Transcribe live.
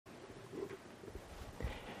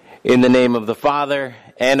In the name of the Father,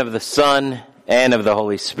 and of the Son, and of the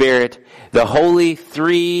Holy Spirit, the Holy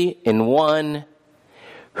Three in One,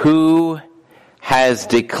 who has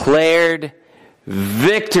declared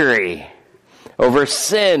victory over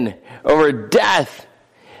sin, over death,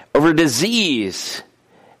 over disease,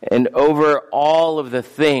 and over all of the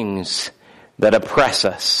things that oppress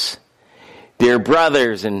us. Dear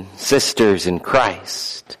brothers and sisters in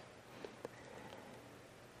Christ,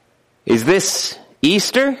 is this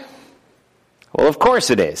Easter? Well, of course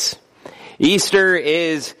it is. Easter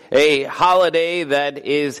is a holiday that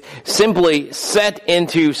is simply set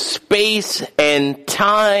into space and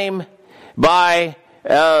time by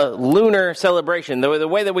a lunar celebration. The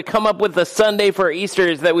way that we come up with the Sunday for Easter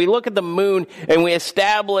is that we look at the moon and we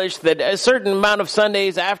establish that a certain amount of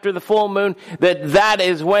Sundays after the full moon, that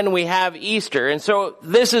is when we have Easter. And so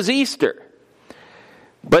this is Easter.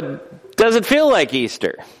 But does it feel like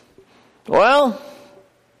Easter? Well,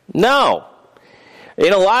 no.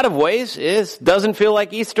 In a lot of ways, it doesn't feel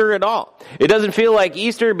like Easter at all. It doesn't feel like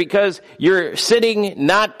Easter because you're sitting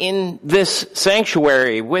not in this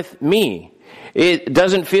sanctuary with me. It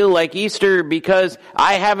doesn't feel like Easter because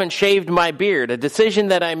I haven't shaved my beard, a decision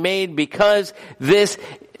that I made because this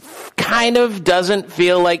kind of doesn't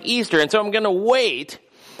feel like Easter. And so I'm going to wait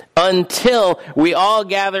until we all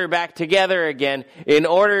gather back together again in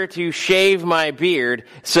order to shave my beard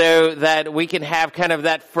so that we can have kind of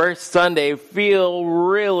that first Sunday feel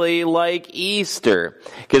really like Easter.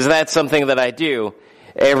 Because that's something that I do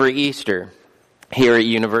every Easter here at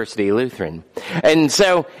University Lutheran. And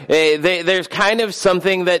so there's kind of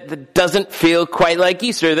something that doesn't feel quite like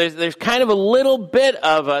Easter. There's kind of a little bit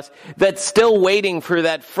of us that's still waiting for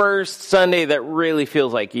that first Sunday that really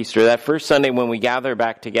feels like Easter. That first Sunday when we gather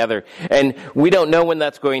back together. And we don't know when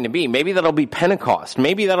that's going to be. Maybe that'll be Pentecost.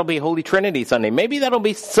 Maybe that'll be Holy Trinity Sunday. Maybe that'll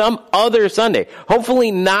be some other Sunday.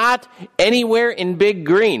 Hopefully not anywhere in Big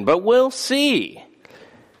Green, but we'll see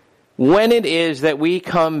when it is that we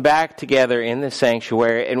come back together in the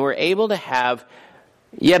sanctuary and we're able to have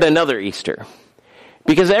yet another Easter.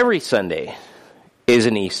 Because every Sunday is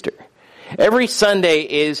an Easter. Every Sunday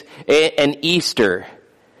is an Easter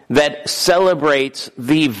that celebrates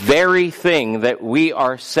the very thing that we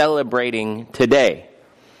are celebrating today,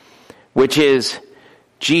 which is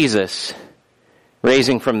Jesus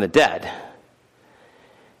raising from the dead.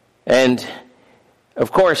 And,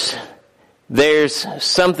 of course, there's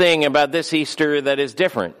something about this Easter that is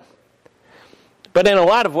different. But in a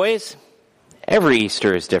lot of ways, every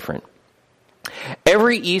Easter is different.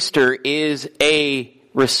 Every Easter is a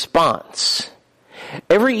response.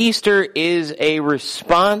 Every Easter is a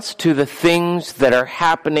response to the things that are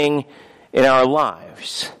happening in our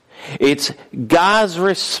lives. It's God's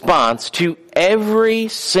response to every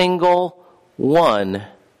single one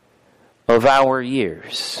of our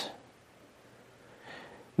years.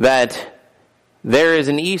 That there is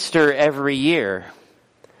an Easter every year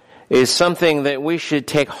is something that we should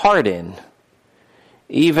take heart in,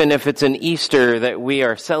 even if it's an Easter that we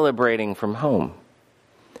are celebrating from home.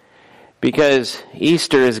 Because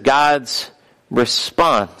Easter is God's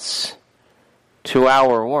response to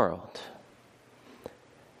our world.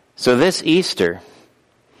 So this Easter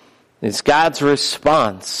is God's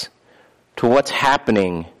response to what's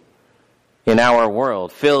happening in our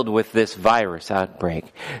world, filled with this virus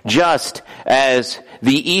outbreak. Just as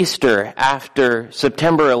the Easter after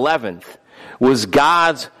September 11th was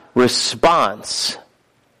God's response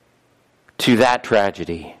to that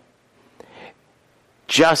tragedy.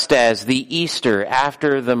 Just as the Easter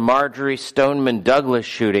after the Marjorie Stoneman Douglas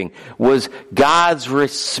shooting was God's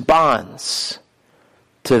response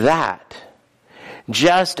to that.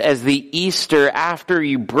 Just as the Easter after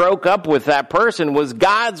you broke up with that person was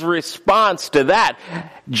God's response to that.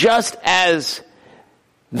 Just as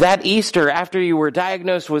that Easter after you were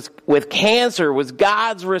diagnosed with cancer was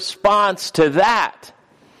God's response to that.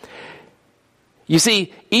 You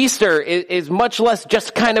see, Easter is much less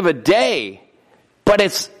just kind of a day, but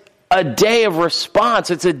it's a day of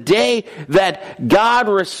response. It's a day that God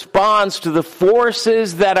responds to the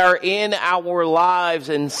forces that are in our lives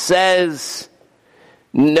and says,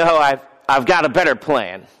 no, I've got a better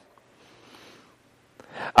plan.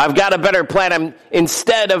 I've got a better plan.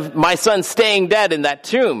 Instead of my son staying dead in that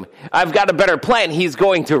tomb, I've got a better plan. He's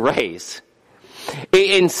going to raise.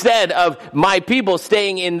 Instead of my people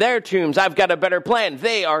staying in their tombs, I've got a better plan.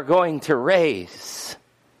 They are going to raise.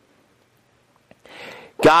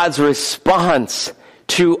 God's response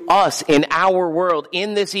to us in our world,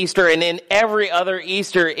 in this Easter and in every other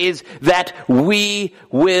Easter, is that we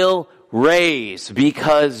will raise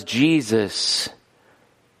because Jesus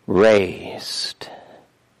raised.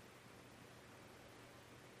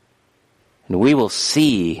 and we will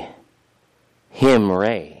see him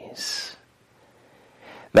raise.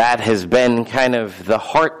 That has been kind of the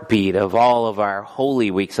heartbeat of all of our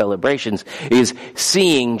Holy Week celebrations, is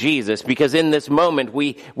seeing Jesus. Because in this moment,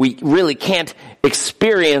 we really can't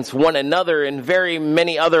experience one another in very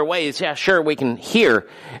many other ways. Yeah, sure, we can hear,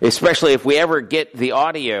 especially if we ever get the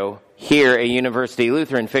audio here at University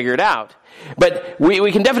Lutheran figured out. But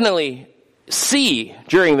we can definitely see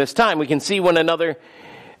during this time. We can see one another.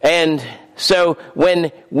 And so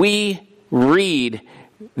when we read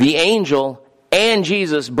the angel and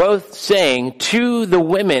Jesus both saying to the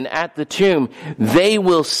women at the tomb, they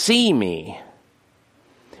will see me,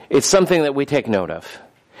 it's something that we take note of.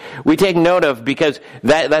 We take note of because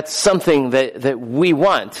that's something that we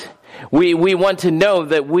want. We want to know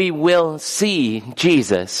that we will see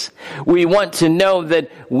Jesus. We want to know that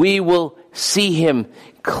we will see him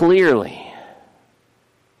clearly.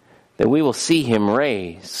 That we will see him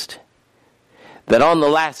raised. That on the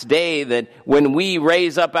last day, that when we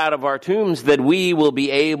raise up out of our tombs, that we will be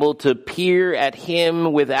able to peer at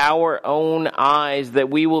him with our own eyes, that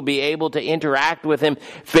we will be able to interact with him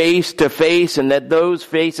face to face, and that those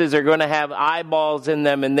faces are going to have eyeballs in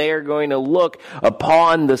them, and they are going to look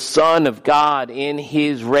upon the Son of God in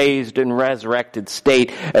his raised and resurrected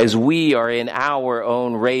state, as we are in our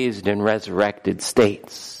own raised and resurrected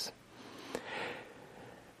states.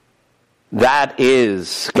 That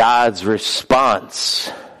is God's response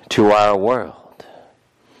to our world.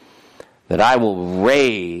 That I will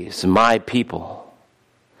raise my people.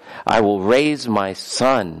 I will raise my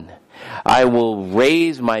Son. I will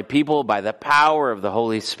raise my people by the power of the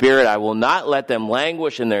Holy Spirit. I will not let them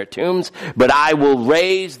languish in their tombs, but I will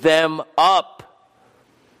raise them up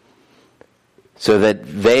so that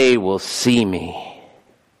they will see me.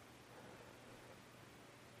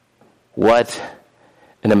 What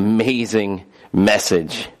an amazing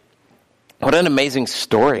message. What an amazing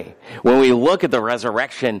story. When we look at the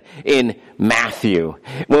resurrection in Matthew,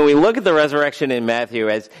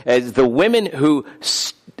 as the women who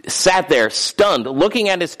sat there stunned, looking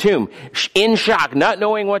at his tomb, in shock, not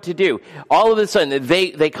knowing what to do, all of a sudden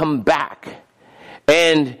they come back.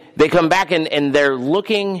 And they come back and they're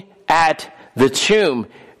looking at the tomb,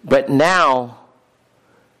 but now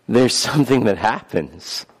there's something that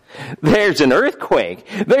happens. There's an earthquake,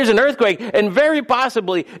 and very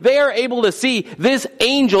possibly they are able to see this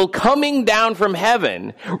angel coming down from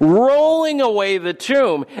heaven, rolling away the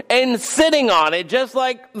tomb, and sitting on it just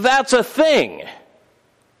like that's a thing.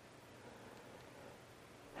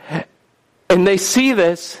 And they see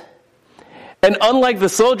this, and unlike the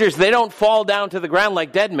soldiers, they don't fall down to the ground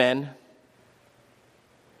like dead men,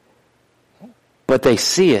 but they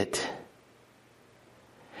see it.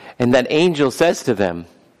 And that angel says to them,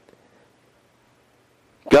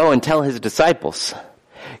 go and tell his disciples.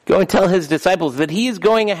 Go and tell his disciples that he is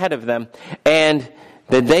going ahead of them and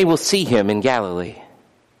that they will see him in Galilee.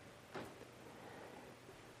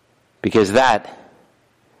 Because that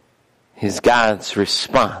is God's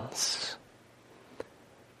response.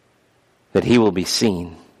 That he will be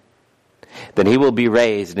seen. That he will be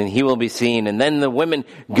raised and he will be seen. And then the women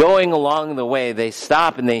going along the way, they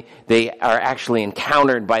stop and they are actually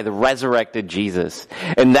encountered by the resurrected Jesus.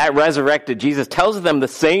 And that resurrected Jesus tells them the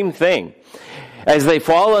same thing. As they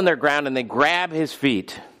fall on their ground and they grab his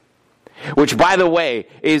feet. Which, by the way,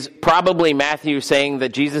 is probably Matthew saying that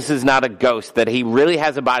Jesus is not a ghost, that he really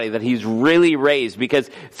has a body, that he's really raised, because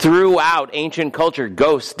throughout ancient culture,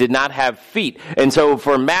 ghosts did not have feet. And so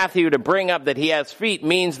for Matthew to bring up that he has feet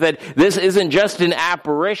means that this isn't just an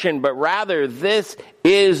apparition, but rather this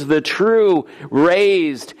is the true,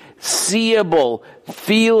 raised, seeable,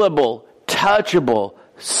 feelable, touchable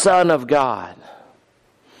Son of God.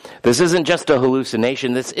 This isn't just a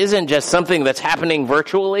hallucination. This isn't just something that's happening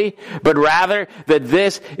virtually, but rather that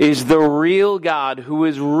this is the real God who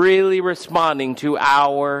is really responding to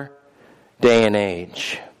our day and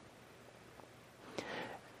age.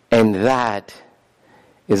 And that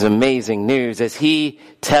is amazing news as he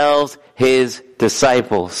tells his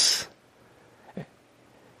disciples,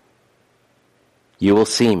 you will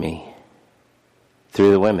see me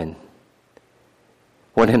through the women.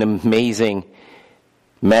 What an amazing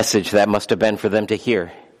message that must have been for them to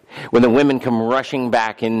hear. When the women come rushing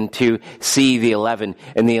back in to see the 11,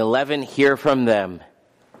 and the 11 hear from them,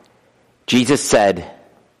 Jesus said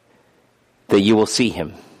that you will see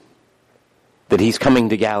him, that he's coming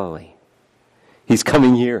to Galilee. He's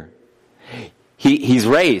coming here. He's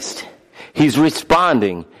raised. He's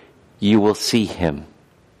responding. You will see him.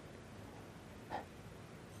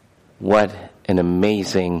 What an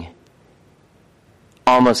amazing,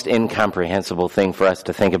 almost incomprehensible thing for us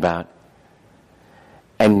to think about.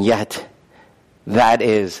 And yet, That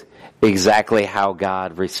is exactly how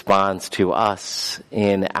God responds to us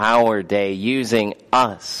in our day, using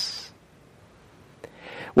us.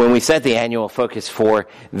 When we set the annual focus for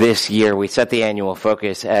this year, we set the annual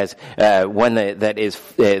focus as one that is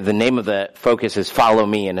the name of the focus is Follow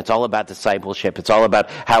Me, and it's all about discipleship. It's all about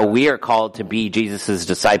how we are called to be Jesus'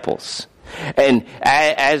 disciples. And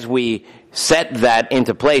as we set that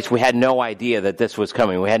into place, we had no idea that this was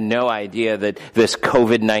coming. We had no idea that this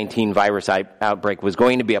COVID-19 virus outbreak was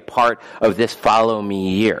going to be a part of this Follow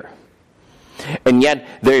Me year. And yet,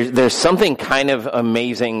 there's something kind of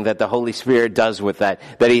amazing that the Holy Spirit does with that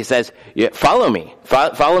he says, follow me.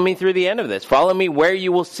 Follow me through the end of this. Follow me where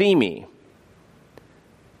you will see me.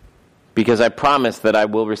 Because I promise that I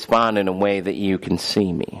will respond in a way that you can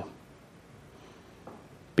see me.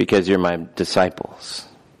 Because you're my disciples.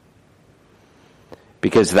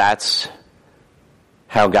 Because that's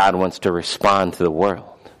how God wants to respond to the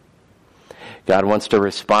world. God wants to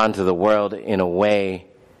respond to the world in a way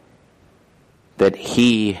that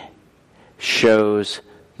he shows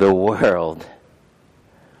the world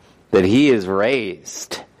that he is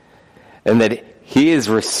raised and that he is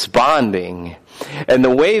responding. And the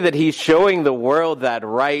way that he's showing the world that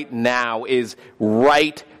right now is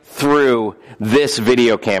right through this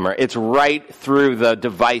video camera. It's right through the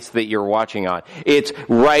device that you're watching on. It's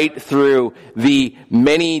right through the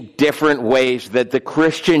many different ways that the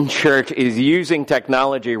Christian church is using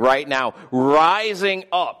technology right now, rising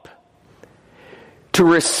up to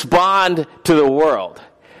respond to the world,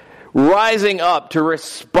 rising up to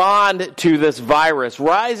respond to this virus,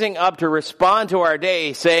 rising up to respond to our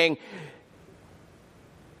day, saying,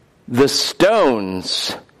 the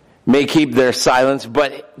stones may keep their silence,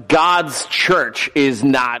 but God's church is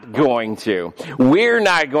not going to. We're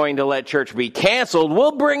not going to let church be canceled.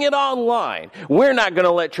 We'll bring it online. We're not going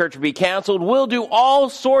to let church be canceled. We'll do all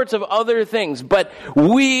sorts of other things, but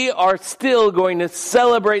we are still going to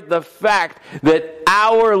celebrate the fact that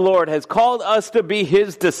our Lord has called us to be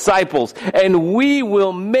his disciples, and we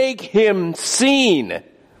will make him seen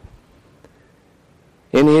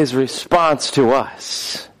in his response to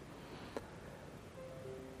us.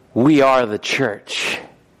 We are the church.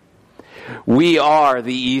 We are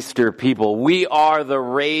the Easter people. We are the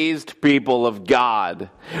raised people of God.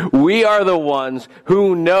 We are the ones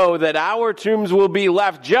who know that our tombs will be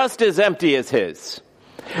left just as empty as his.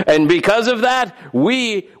 And because of that,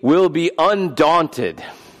 we will be undaunted.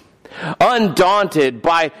 Undaunted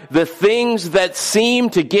by the things that seem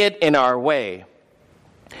to get in our way.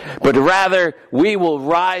 But rather, we will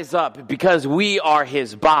rise up because we are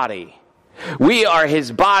his body. We are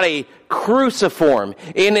his body cruciform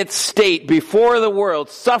in its state before the world,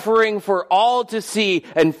 suffering for all to see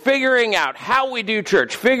and figuring out how we do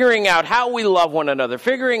church, figuring out how we love one another,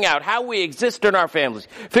 figuring out how we exist in our families,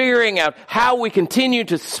 figuring out how we continue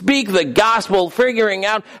to speak the gospel, figuring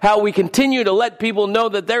out how we continue to let people know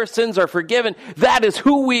that their sins are forgiven. That is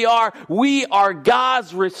who we are. We are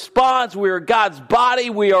God's response. We are God's body.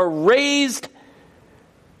 We are raised.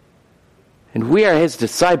 And we are his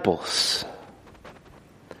disciples.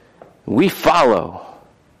 We follow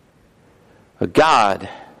a God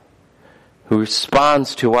who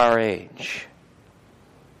responds to our age.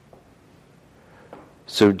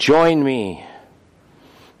 So join me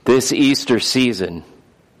this Easter season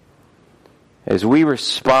as we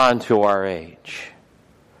respond to our age.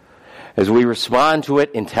 As we respond to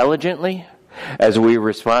it intelligently, as we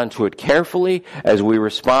respond to it carefully, as we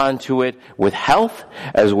respond to it with health,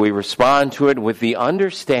 as we respond to it with the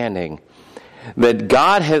understanding that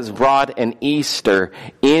God has brought an Easter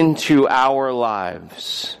into our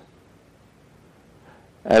lives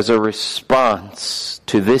as a response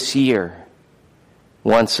to this year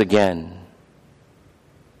once again.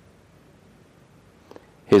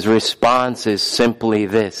 His response is simply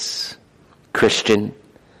this: Christian,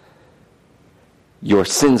 your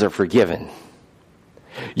sins are forgiven.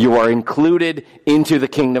 You are included into the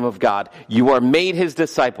kingdom of God. You are made his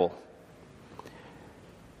disciple.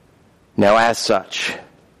 Now, as such,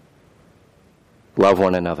 love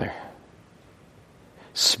one another.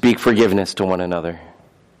 Speak forgiveness to one another.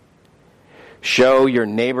 Show your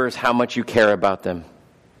neighbors how much you care about them.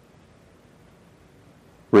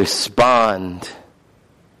 Respond,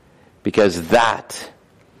 because that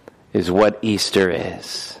is what Easter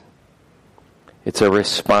is. It's a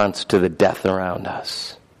response to the death around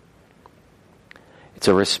us. It's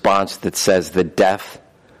a response that says that death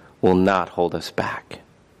will not hold us back.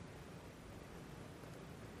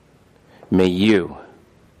 May you,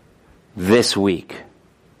 this week,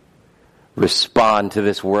 respond to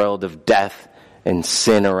this world of death and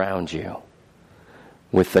sin around you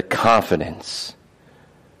with the confidence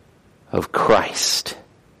of Christ,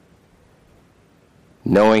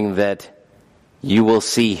 knowing that you will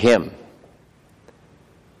see him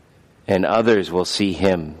and others will see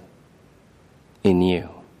him in you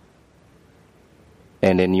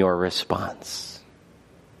and in your response.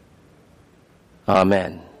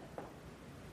 Amen.